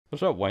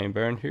What's up, Wayne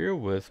Barron here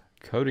with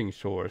Coding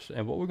Source,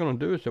 and what we're going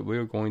to do is that we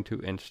are going to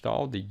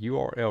install the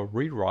URL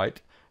Rewrite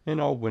in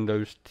our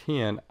Windows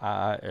 10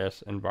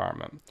 IIS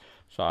environment.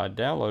 So I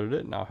downloaded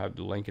it, and I'll have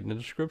the link in the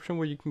description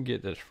where you can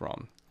get this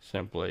from.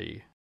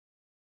 Simply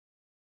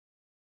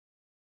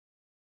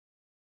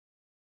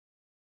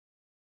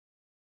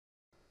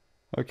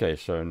Okay,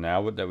 so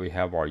now that we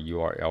have our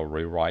URL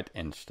Rewrite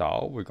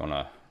installed, we're going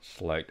to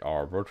select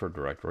our virtual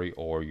directory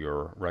or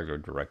your regular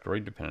directory,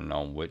 depending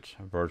on which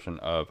version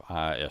of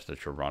IIS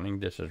that you're running.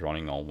 This is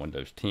running on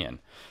Windows 10.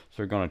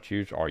 So we're going to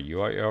choose our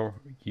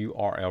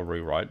URL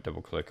Rewrite,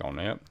 double click on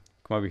it.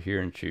 Come over here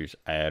and choose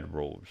Add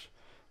Rules.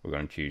 We're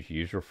going to choose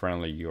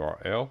User-Friendly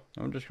URL.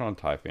 I'm just going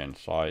to type in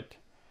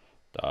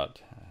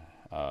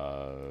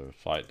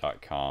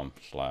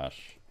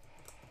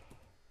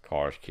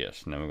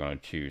site.com/CarsKiss, and then we're going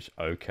to choose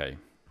OK.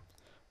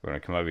 We're going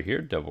to come over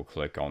here, double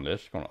click on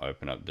this. It's going to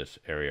open up this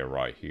area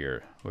right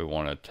here. We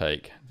want to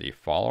take the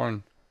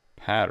following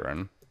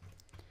pattern.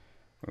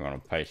 We're going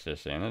to paste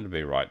this in. It'll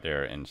be right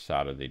there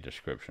inside of the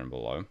description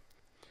below.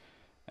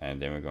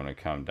 And then we're going to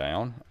come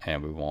down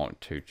and we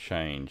want to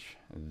change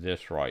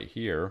this right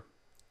here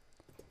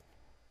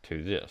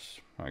to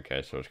this.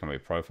 Okay, so it's going to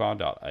be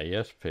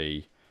profile.asp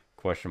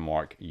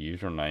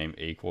username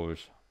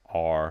equals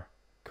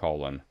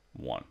r:1.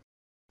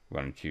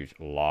 We're going to choose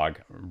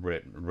log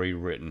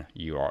rewritten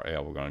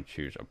URL. We're going to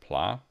choose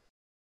apply.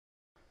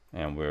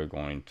 And we're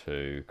going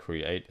to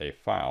create a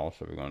file.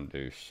 So we're going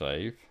to do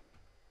save.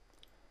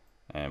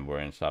 And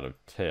we're inside of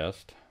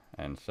test.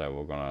 And so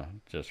we're going to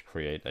just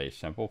create a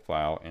simple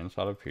file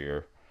inside of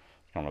here.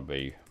 It's going to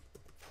be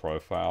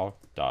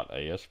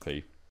profile.asp.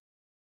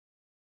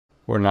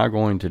 We're now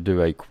going to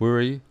do a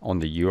query on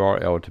the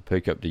URL to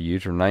pick up the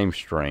username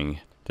string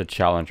to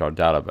challenge our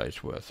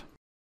database with.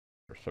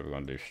 So we're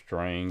going to do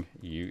string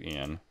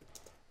un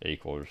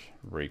equals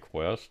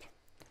request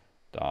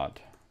dot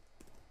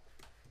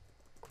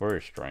query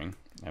string,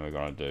 and we're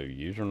going to do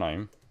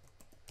username.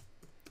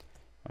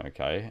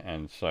 Okay,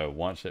 and so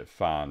once it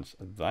finds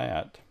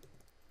that,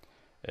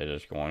 it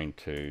is going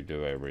to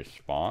do a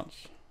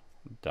response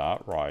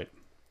dot write,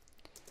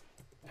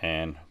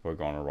 and we're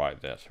going to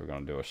write that. So we're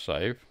going to do a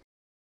save.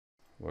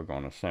 We're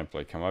going to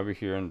simply come over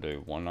here and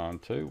do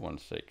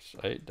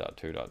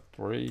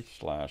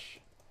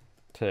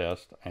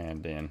 192.168.2.3/test,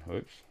 and then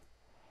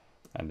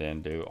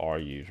do our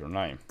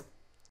username,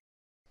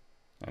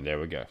 and there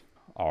we go,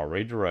 our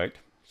redirect.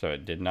 So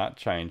it did not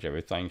change,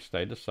 everything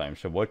stayed the same.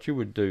 So what you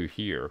would do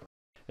here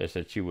is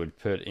that you would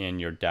put in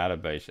your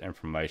database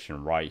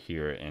information right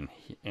here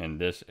in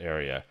this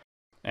area,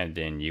 and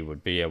then you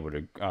would be able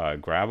to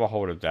grab a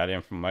hold of that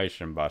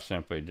information by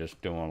simply just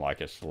doing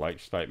like a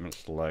select statement,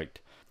 select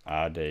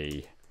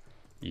ID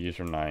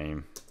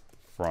username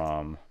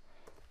from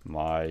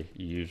my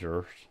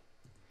users,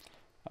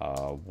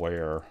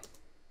 where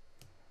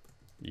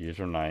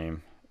username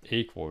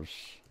equals,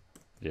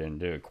 then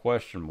do a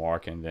question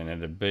mark, and then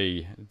it'll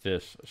be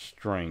this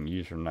string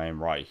username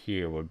right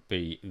here would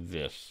be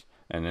this,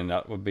 and then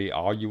that would be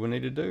all you would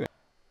need to do.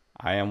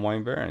 I am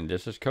Wayne Barron.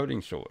 This is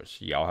Coding Source.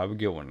 Y'all have a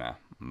good one now.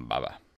 Bye bye.